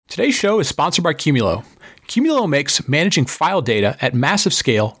Today's show is sponsored by Cumulo. Cumulo makes managing file data at massive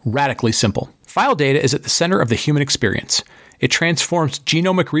scale radically simple. File data is at the center of the human experience. It transforms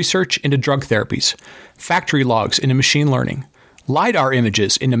genomic research into drug therapies, factory logs into machine learning, LiDAR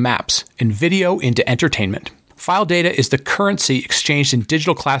images into maps, and video into entertainment. File data is the currency exchanged in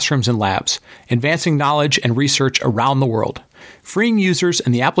digital classrooms and labs, advancing knowledge and research around the world. Freeing users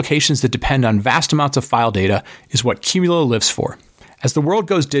and the applications that depend on vast amounts of file data is what Cumulo lives for. As the world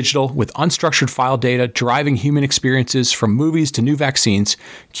goes digital, with unstructured file data driving human experiences from movies to new vaccines,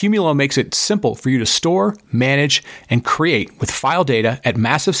 Cumulo makes it simple for you to store, manage, and create with file data at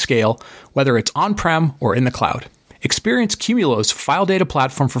massive scale, whether it's on-prem or in the cloud. Experience Cumulo's file data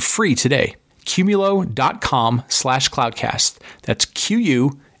platform for free today. Cumulo.com/cloudcast. That's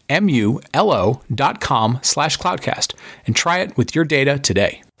QUMULO.com/cloudcast. And try it with your data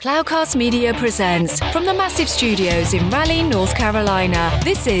today. Cloudcast Media presents from the massive studios in Raleigh, North Carolina.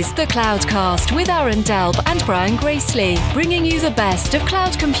 This is the Cloudcast with Aaron Delp and Brian Gracely, bringing you the best of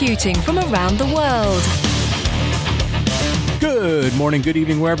cloud computing from around the world. Good morning, good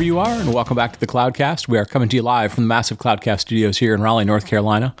evening, wherever you are, and welcome back to the Cloudcast. We are coming to you live from the massive Cloudcast studios here in Raleigh, North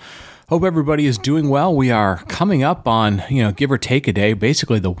Carolina. Hope everybody is doing well. We are coming up on, give or take a day,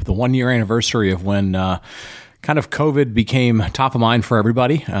 basically the 1 year anniversary of when kind of COVID became top of mind for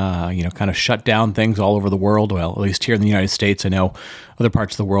everybody, kind of shut down things all over the world. Well, at least here in the United States, I know other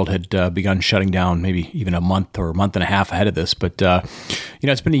parts of the world had begun shutting down maybe even a month or a month and a half ahead of this. But,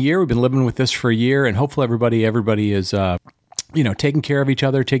 it's been a year. We've been living with this for a year, and hopefully everybody is taking care of each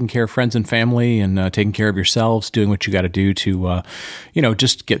other, taking care of friends and family, and taking care of yourselves, doing what you got to do to,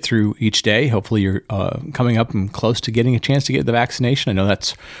 just get through each day. Hopefully you're coming up and close to getting a chance to get the vaccination. I know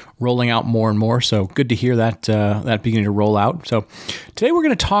that's rolling out more and more, so good to hear that beginning to roll out. So today we're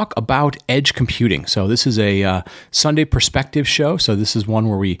going to talk about edge computing. So this is a Sunday perspective show. So this is one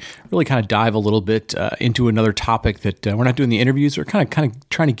where we really kind of dive a little bit into another topic that we're not doing the interviews. We're kind of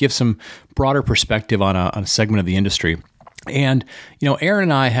trying to give some broader perspective on a segment of the industry. And, Aaron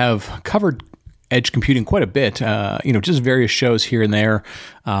and I have covered edge computing quite a bit, just various shows here and there,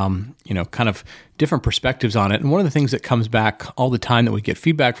 kind of different perspectives on it. And one of the things that comes back all the time that we get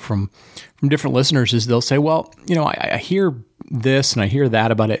feedback from different listeners is they'll say, well, I hear this and I hear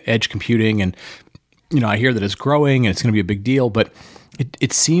that about edge computing, and, I hear that it's growing and it's going to be a big deal, but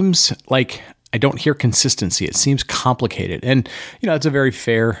it seems like I don't hear consistency. It seems complicated, and it's a very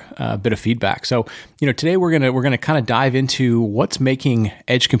fair bit of feedback. So today we're gonna kind of dive into what's making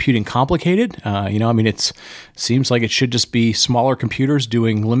edge computing complicated. It seems like it should just be smaller computers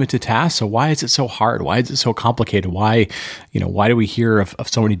doing limited tasks. So why is it so hard? Why is it so complicated? Why do we hear of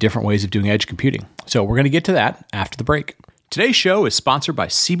so many different ways of doing edge computing? So we're going to get to that after the break. Today's show is sponsored by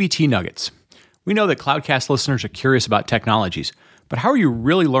CBT Nuggets. We know that Cloudcast listeners are curious about technologies. But how are you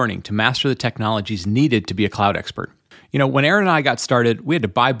really learning to master the technologies needed to be a cloud expert? When Aaron and I got started, we had to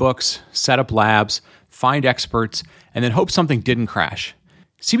buy books, set up labs, find experts, and then hope something didn't crash.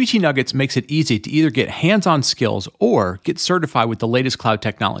 CBT Nuggets makes it easy to either get hands-on skills or get certified with the latest cloud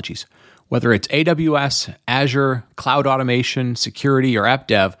technologies. Whether it's AWS, Azure, cloud automation, security, or app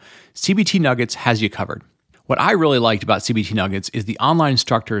dev, CBT Nuggets has you covered. What I really liked about CBT Nuggets is the online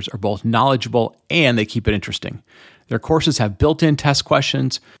instructors are both knowledgeable and they keep it interesting. Their courses have built-in test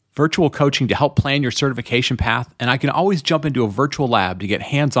questions, virtual coaching to help plan your certification path, and I can always jump into a virtual lab to get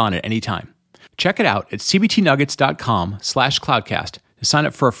hands-on at any time. Check it out at cbtnuggets.com/cloudcast to sign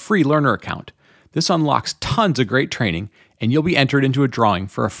up for a free learner account. This unlocks tons of great training, and you'll be entered into a drawing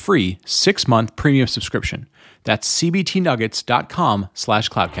for a free 6-month premium subscription. That's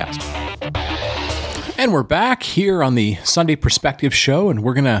cbtnuggets.com/cloudcast. And we're back here on the Sunday Perspective Show, and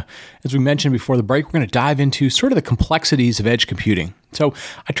we're going to, as we mentioned before the break, we're going to dive into sort of the complexities of edge computing. So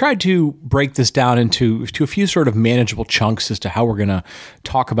I tried to break this down into a few sort of manageable chunks as to how we're going to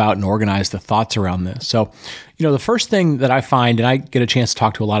talk about and organize the thoughts around this. So, the first thing that I find, and I get a chance to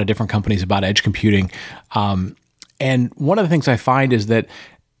talk to a lot of different companies about edge computing, and one of the things I find is that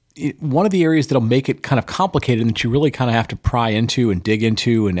one of the areas that'll make it kind of complicated and that you really kind of have to pry into and dig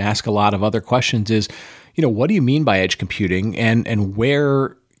into and ask a lot of other questions is, what do you mean by edge computing, and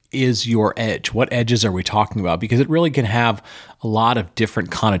where is your edge? What edges are we talking about? Because it really can have a lot of different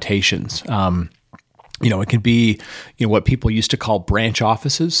connotations. It could be, what people used to call branch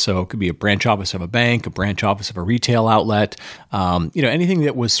offices. So it could be a branch office of a bank, a branch office of a retail outlet, anything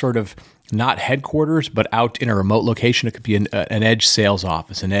that was sort of not headquarters, but out in a remote location. It could be an edge sales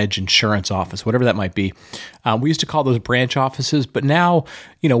office, an edge insurance office, whatever that might be. We used to call those branch offices, but now,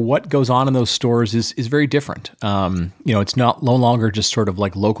 what goes on in those stores is very different. It's no longer just sort of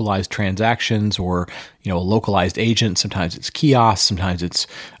like localized transactions or, a localized agent. Sometimes it's kiosks, sometimes it's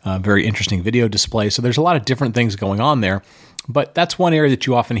very interesting video display. So there's a lot of different things going on there. But that's one area that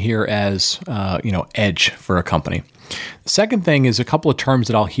you often hear as, edge for a company. The second thing is a couple of terms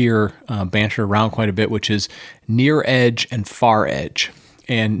that I'll hear bantered around quite a bit, which is near edge and far edge.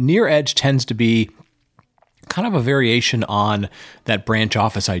 And near edge tends to be kind of a variation on that branch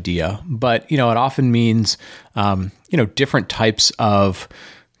office idea, but it often means different types of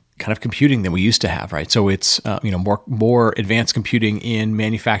kind of computing than we used to have, right? So it's more advanced computing in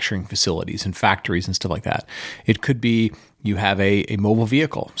manufacturing facilities and factories and stuff like that. It could be you have a mobile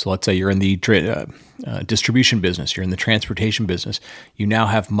vehicle. So let's say you're in the distribution business, you're in the transportation business. You now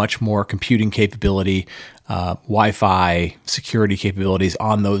have much more computing capability, Wi-Fi, security capabilities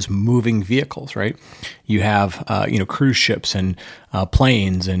on those moving vehicles, right? You have cruise ships and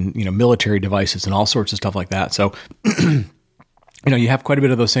planes and military devices and all sorts of stuff like that. So you have quite a bit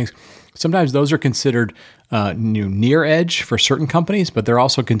of those things. Sometimes those are considered near edge for certain companies, but they're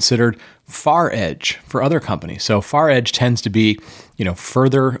also considered far edge for other companies. So far edge tends to be,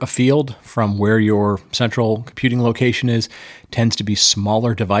 further afield from where your central computing location is, tends to be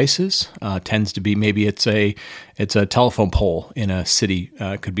smaller devices, tends to be maybe it's a telephone pole in a city,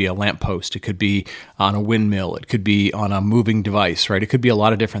 it could be a lamppost, it could be on a windmill, it could be on a moving device, right? It could be a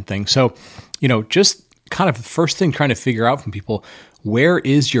lot of different things. So, just kind of the first thing trying to figure out from people, where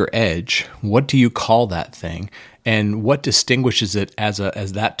is your edge? What do you call that thing? And what distinguishes it as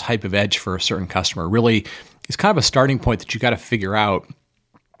that type of edge for a certain customer? Really, it's kind of a starting point that you got to figure out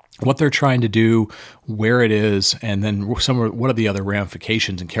what they're trying to do, where it is, and then what are the other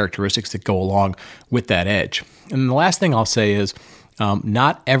ramifications and characteristics that go along with that edge. And the last thing I'll say is,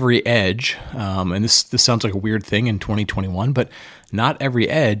 not every edge, and this sounds like a weird thing in 2021, but not every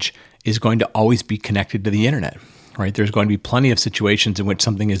edge is going to always be connected to the internet, right? There's going to be plenty of situations in which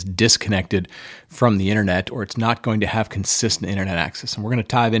something is disconnected from the internet, or it's not going to have consistent internet access. And we're going to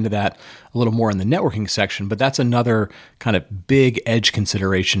dive into that a little more in the networking section, but that's another kind of big edge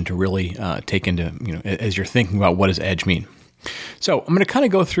consideration to really take into, as you're thinking about what does edge mean. So I'm going to kind of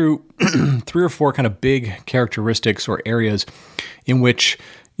go through 3 or 4 kind of big characteristics or areas in which,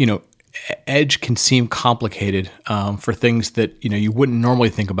 edge can seem complicated for things that you wouldn't normally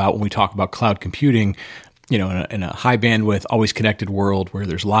think about when we talk about cloud computing, in a high bandwidth, always connected world where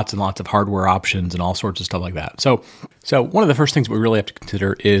there's lots and lots of hardware options and all sorts of stuff like that. So one of the first things we really have to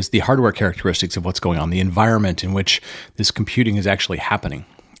consider is the hardware characteristics of what's going on, the environment in which this computing is actually happening.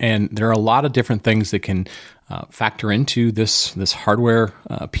 And there are a lot of different things that can factor into this hardware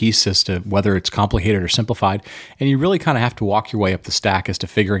piece as to whether it's complicated or simplified. And you really kind of have to walk your way up the stack as to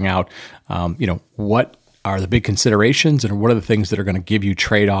figuring out, what are the big considerations and what are the things that are going to give you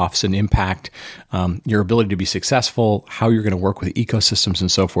trade-offs and impact your ability to be successful, how you're going to work with ecosystems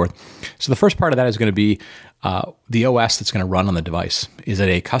and so forth. So the first part of that is going to be the OS that's going to run on the device. Is it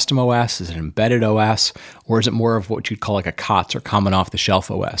a custom OS? Is it an embedded OS? Or is it more of what you'd call like a COTS or common off-the-shelf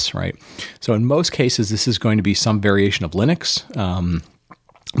OS, right? So in most cases, this is going to be some variation of Linux.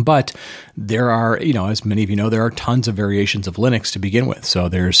 But there are, as many of you know, there are tons of variations of Linux to begin with. So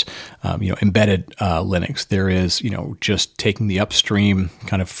there's, embedded Linux. There is, just taking the upstream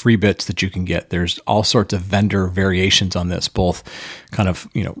kind of free bits that you can get. There's all sorts of vendor variations on this, both kind of,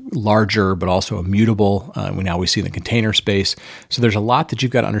 larger, but also immutable. We see in the container space. So there's a lot that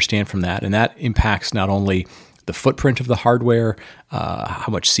you've got to understand from that. And that impacts not only the footprint of the hardware, how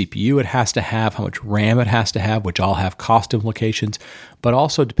much CPU it has to have, how much RAM it has to have, which all have cost implications, but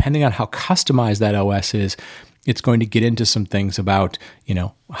also depending on how customized that OS is, it's going to get into some things about,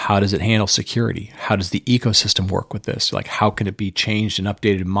 how does it handle security? How does the ecosystem work with this? Like, how can it be changed and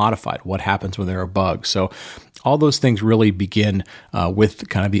updated and modified? What happens when there are bugs? So all those things really begin with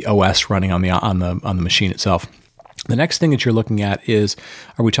kind of the OS running on the machine itself. The next thing that you're looking at is,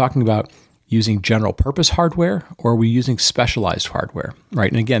 are we talking about using general purpose hardware, or are we using specialized hardware, right?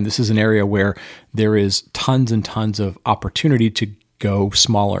 And again, this is an area where there is tons and tons of opportunity to go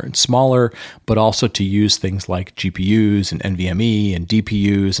smaller and smaller, but also to use things like GPUs and NVMe and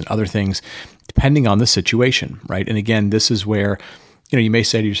DPUs and other things, depending on the situation, right? And again, this is where, you may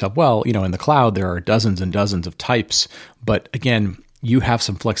say to yourself, well, in the cloud, there are dozens and dozens of types, but again, you have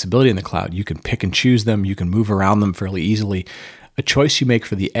some flexibility in the cloud. You can pick and choose them. You can move around them fairly easily. A choice you make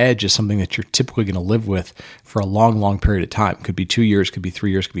for the edge is something that you're typically going to live with for a long, long period of time. Could be 2 years, could be 3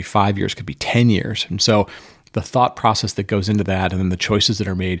 years, could be 5 years, could be 10 years. And so the thought process that goes into that and then the choices that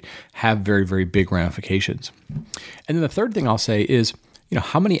are made have very, very big ramifications. And then the third thing I'll say is,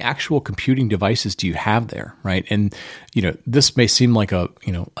 how many actual computing devices do you have there, right? And, this may seem like a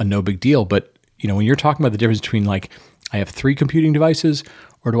no big deal, but, when you're talking about the difference between like, I have 3 computing devices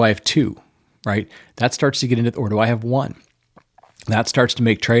or do I have 2, right? That starts to get into, or do I have 1? That starts to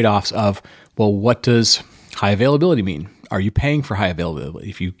make trade-offs of, well, what does high availability mean? Are you paying for high availability?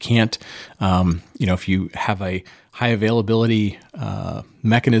 If you can't, if you have a high availability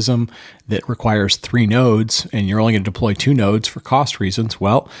mechanism that requires 3 nodes and you're only going to deploy 2 nodes for cost reasons,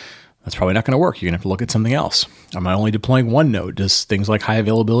 well, that's probably not going to work. You're going to have to look at something else. Am I only deploying 1 node? Does things like high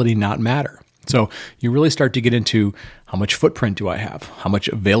availability not matter? So you really start to get into how much footprint do I have? How much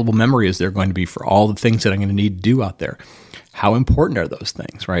available memory is there going to be for all the things that I'm going to need to do out there? How important are those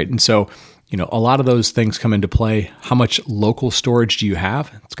things, right? And so, a lot of those things come into play. How much local storage do you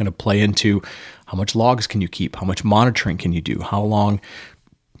have? It's going to play into how much logs can you keep? How much monitoring can you do? How long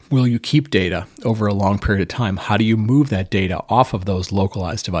will you keep data over a long period of time? How do you move that data off of those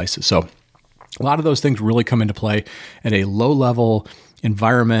localized devices? So a lot of those things really come into play at a low-level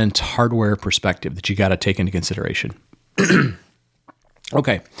environment, hardware perspective that you got to take into consideration.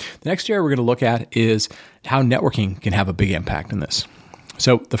 Okay, the next area we're going to look at is how networking can have a big impact in this.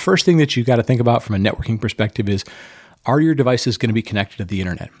 So the first thing that you got to think about from a networking perspective is, are your devices going to be connected to the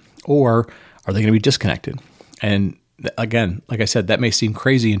internet, or are they going to be disconnected? And again, like I said, that may seem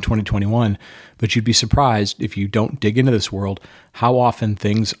crazy in 2021, but you'd be surprised if you don't dig into this world how often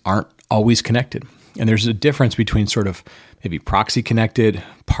things aren't always connected. And there's a difference between sort of maybe proxy connected,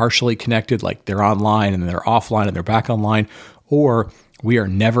 partially connected, like they're online and they're offline and they're back online, or we are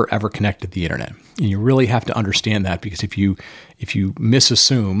never, ever connected to the internet. And you really have to understand that, because if you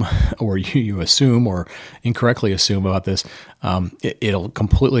misassume or you assume or incorrectly assume about this, it'll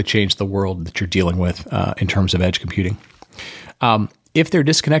completely change the world that you're dealing with in terms of edge computing. If they're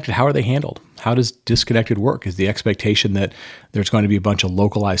disconnected, how are they handled? How does disconnected work? Is the expectation that there's going to be a bunch of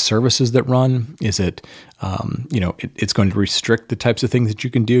localized services that run? Is it, it's going to restrict the types of things that you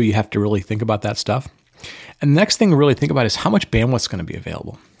can do? You have to really think about that stuff. And the next thing to really think about is how much bandwidth is going to be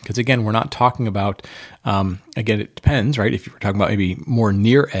available. Because again, we're not talking about, it depends, right? If you're talking about maybe more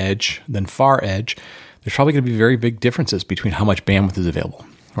near edge than far edge, there's probably going to be very big differences between how much bandwidth is available,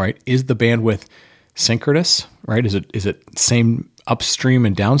 right? Is the bandwidth synchronous, right? Is it same upstream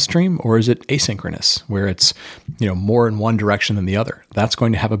and downstream, or is it asynchronous, where it's, more in one direction than the other? That's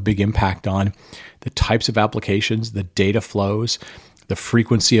going to have a big impact on the types of applications, the data flows, the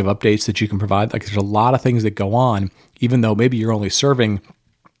frequency of updates that you can provide. Like, there's a lot of things that go on, even though maybe you're only serving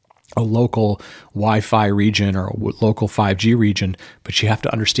a local Wi-Fi region or a local 5G region, but you have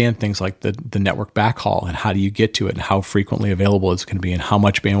to understand things like the network backhaul and how do you get to it and how frequently available it's going to be and how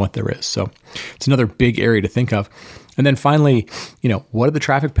much bandwidth there is. So it's another big area to think of. And then finally, what do the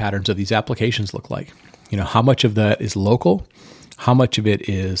traffic patterns of these applications look like? How much of that is local? How much of it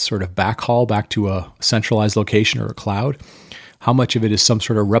is sort of backhaul back to a centralized location or a cloud? How much of it is some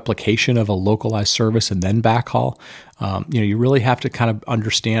sort of replication of a localized service and then backhaul? You really have to kind of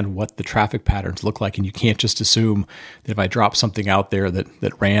understand what the traffic patterns look like, and you can't just assume that if I drop something out there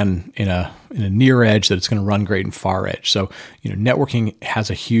that ran in a near edge, that it's going to run great in far edge. So, networking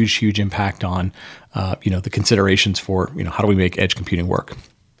has a huge impact on, the considerations for, how do we make edge computing work?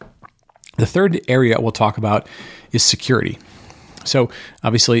 The third area we'll talk about is security. So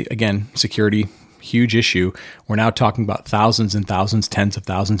obviously, again, security, huge issue. We're now talking about thousands and thousands, tens of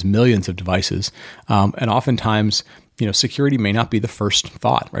thousands, millions of devices. And oftentimes, security may not be the first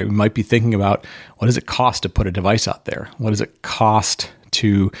thought, right? We might be thinking about, what does it cost to put a device out there? What does it cost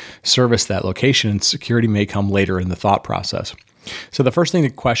to service that location? And security may come later in the thought process. So the first thing to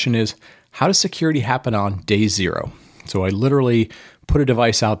question is, how does security happen on day zero? So I literally put a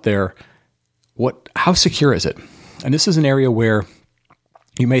device out there. How secure is it? And this is an area where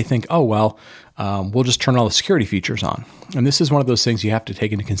you may think, we'll just turn all the security features on. And this is one of those things you have to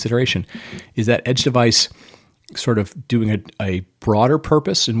take into consideration. Is that edge device sort of doing a broader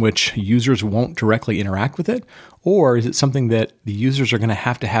purpose in which users won't directly interact with it? Or is it something that the users are going to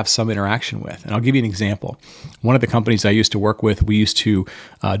have some interaction with? And I'll give you an example. One of the companies I used to work with, we used to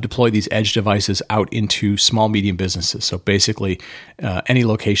deploy these edge devices out into small, medium businesses. So basically, any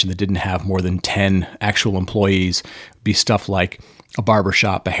location that didn't have more than 10 actual employees, be stuff like a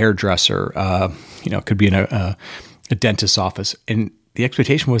barbershop, a hairdresser, could be in a dentist's office. And the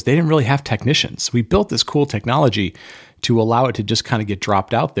expectation was they didn't really have technicians. We built this cool technology to allow it to just kind of get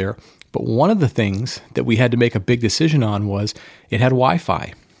dropped out there. But one of the things that we had to make a big decision on was it had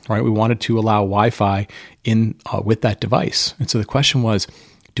Wi-Fi, right? We wanted to allow Wi-Fi in with that device. And so the question was,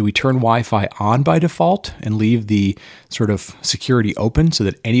 Do we turn Wi-Fi on by default and leave the sort of security open so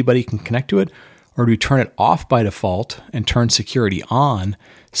that anybody can connect to it? Or do we turn it off by default and turn security on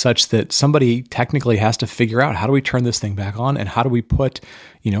such that somebody technically has to figure out how do we turn this thing back on and how do we put,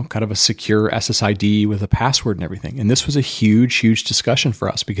 kind of a secure SSID with a password and everything? And this was a huge, huge discussion for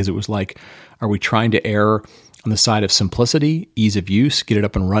us because it was like, are we trying to err on the side of simplicity, ease of use, get it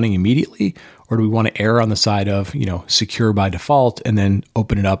up and running immediately? Or do we want to err on the side of, secure by default and then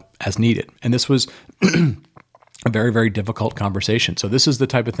open it up as needed? And this was a very, very difficult conversation. So this is the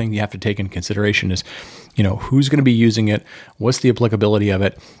type of thing you have to take into consideration is, who's going to be using it? What's the applicability of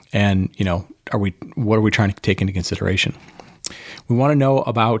it? And, what are we trying to take into consideration? We want to know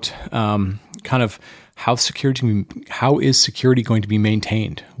about kind of how is security going to be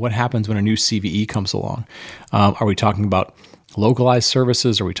maintained? What happens when a new CVE comes along? Are we talking about localized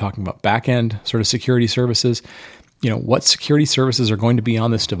services? Are we talking about back-end sort of security services? What security services are going to be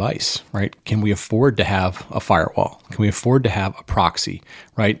on this device, right? Can we afford to have a firewall? Can we afford to have a proxy,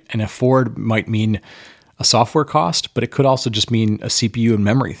 right? And afford might mean a software cost, but it could also just mean a CPU and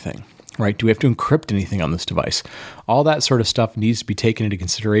memory thing, right? Do we have to encrypt anything on this device? All that sort of stuff needs to be taken into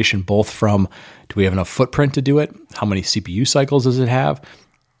consideration, both from, do we have enough footprint to do it? How many CPU cycles does it have?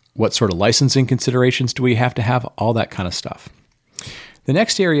 What sort of licensing considerations do we have to have? All that kind of stuff. The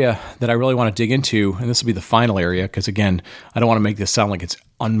next area that I really want to dig into, and this will be the final area, because again, I don't want to make this sound like it's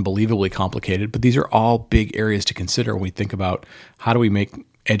unbelievably complicated, but these are all big areas to consider when we think about how do we make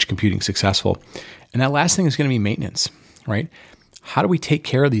edge computing successful. And that last thing is going to be maintenance, right? How do we take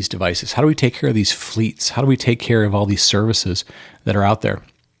care of these devices? How do we take care of these fleets? How do we take care of all these services that are out there?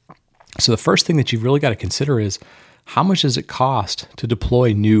 So the first thing that you've really got to consider is, how much does it cost to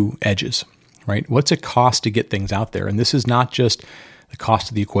deploy new edges, right? What's it cost to get things out there? And this is not just the cost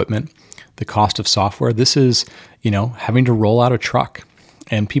of the equipment, the cost of software. This is, having to roll out a truck.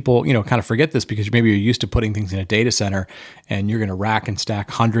 And people, kind of forget this because maybe you're used to putting things in a data center and you're going to rack and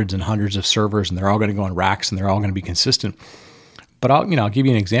stack hundreds and hundreds of servers and they're all going to go in racks and they're all going to be consistent. But I'll give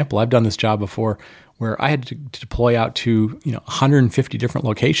you an example. I've done this job before where I had to deploy out to, 150 different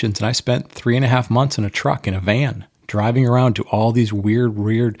locations, and I spent 3.5 months in a truck, in a van, driving around to all these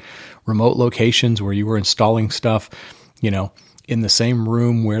weird remote locations where you were installing stuff, in the same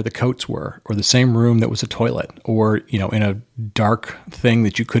room where the coats were, or the same room that was a toilet, or, in a dark thing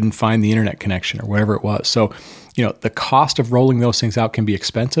that you couldn't find the internet connection or whatever it was. So, the cost of rolling those things out can be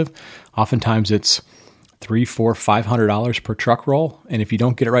expensive. Oftentimes it's $300, $400, $500 per truck roll. And if you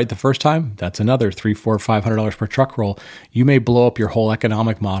don't get it right the first time, that's another $300, $400, $500 per truck roll. You may blow up your whole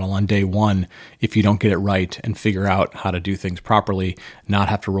economic model on day one if you don't get it right and figure out how to do things properly, not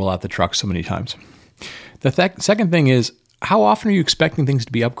have to roll out the truck so many times. The second thing is, how often are you expecting things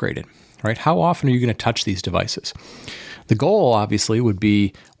to be upgraded, right? How often are you going to touch these devices? The goal, obviously, would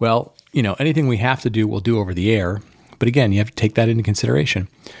be, anything we have to do, we'll do over the air. But again, you have to take that into consideration.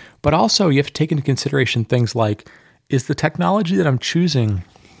 But also, you have to take into consideration things like, is the technology that I'm choosing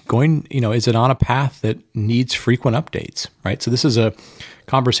is it on a path that needs frequent updates, right? So this is a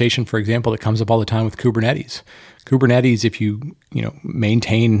conversation, for example, that comes up all the time with Kubernetes. Kubernetes, if you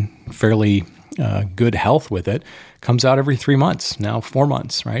maintain fairly good health with it, comes out every 3 months, now 4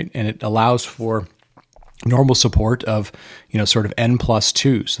 months, right? And it allows for normal support of, sort of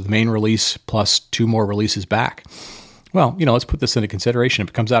N+2. So the main release plus 2 more releases back. Well, let's put this into consideration. If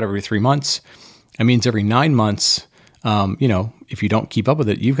it comes out every 3 months, that means every 9 months, if you don't keep up with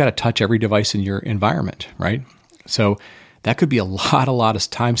it, you've got to touch every device in your environment, right? So that could be a lot of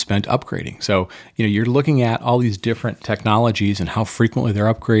time spent upgrading. So, you're looking at all these different technologies and how frequently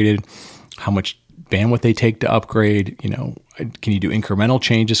they're upgraded, how much bandwidth they take to upgrade. Can you do incremental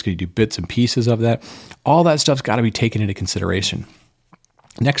changes? Can you do bits and pieces of that? All that stuff's got to be taken into consideration.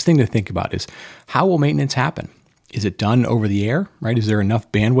 Next thing to think about is, how will maintenance happen? Is it done over the air, right? Is there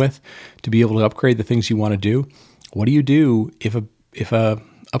enough bandwidth to be able to upgrade the things you want to do? What do you do if a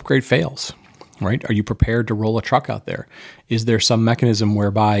upgrade fails, right? Are you prepared to roll a truck out there? Is there some mechanism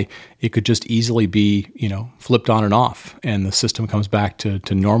whereby it could just easily be, flipped on and off and the system comes back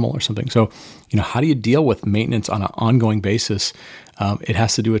to normal or something? So, how do you deal with maintenance on an ongoing basis? It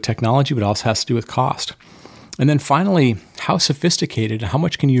has to do with technology, but it also has to do with cost. And then finally, how sophisticated and how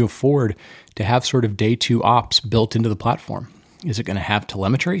much can you afford to have sort of day 2 ops built into the platform? Is it going to have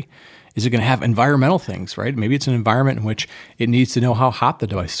telemetry? Is it going to have environmental things, right? Maybe it's an environment in which it needs to know how hot the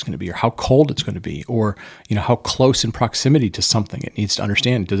device is going to be, or how cold it's going to be, or how close in proximity to something it needs to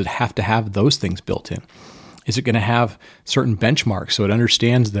understand. Does it have to have those things built in? Is it going to have certain benchmarks so it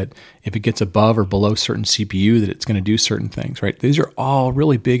understands that if it gets above or below certain CPU that it's going to do certain things, right? These are all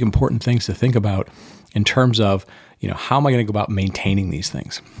really big, important things to think about in terms of, how am I going to go about maintaining these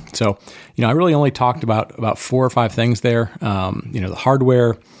things? So, I really only talked about 4 or 5 things there. The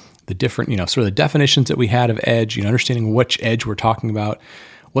hardware, the different, sort of the definitions that we had of edge, understanding which edge we're talking about,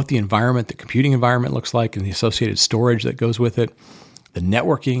 what the environment, the computing environment looks like, and the associated storage that goes with it, the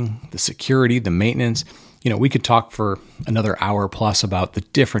networking, the security, the maintenance. We could talk for another hour plus about the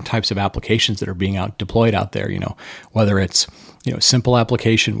different types of applications that are being deployed out there, whether it's, simple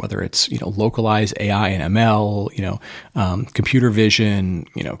application, whether it's, localized AI and ML, computer vision,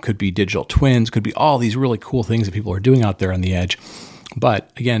 could be digital twins, could be all these really cool things that people are doing out there on the edge.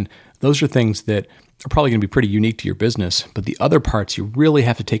 But again, those are things that are probably going to be pretty unique to your business. But the other parts you really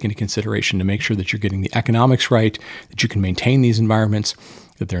have to take into consideration to make sure that you're getting the economics right, that you can maintain these environments,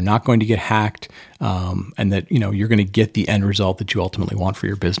 that they're not going to get hacked, and that you're going to get the end result that you ultimately want for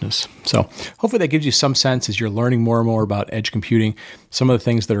your business. So hopefully that gives you some sense as you're learning more and more about edge computing, some of the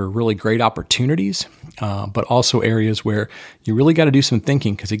things that are really great opportunities, but also areas where you really got to do some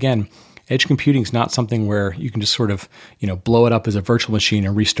thinking. Because again, edge computing is not something where you can just sort of, blow it up as a virtual machine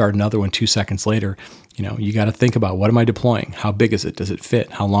and restart another one 2 seconds later. You got to think about, what am I deploying? How big is it? Does it fit?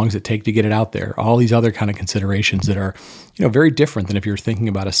 How long does it take to get it out there? All these other kind of considerations that are, very different than if you're thinking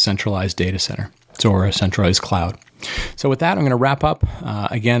about a centralized data center or a centralized cloud. So with that, I'm going to wrap up.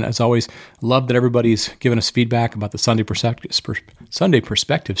 Again, as always, love that everybody's given us feedback about the Sunday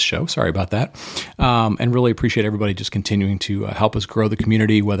Perspectives show. Sorry about that. And really appreciate everybody just continuing to help us grow the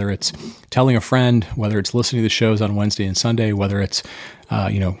community, whether it's telling a friend, whether it's listening to the shows on Wednesday and Sunday, whether it's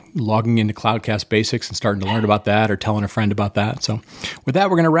logging into Cloudcast Basics and starting to learn about that, or telling a friend about that. So with that,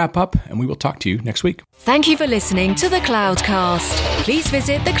 we're going to wrap up, and we will talk to you next week. Thank you for listening to The Cloudcast. Please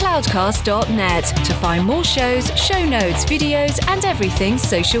visit thecloudcast.net to find more shows, show notes, videos, and everything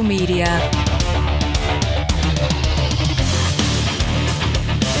social media.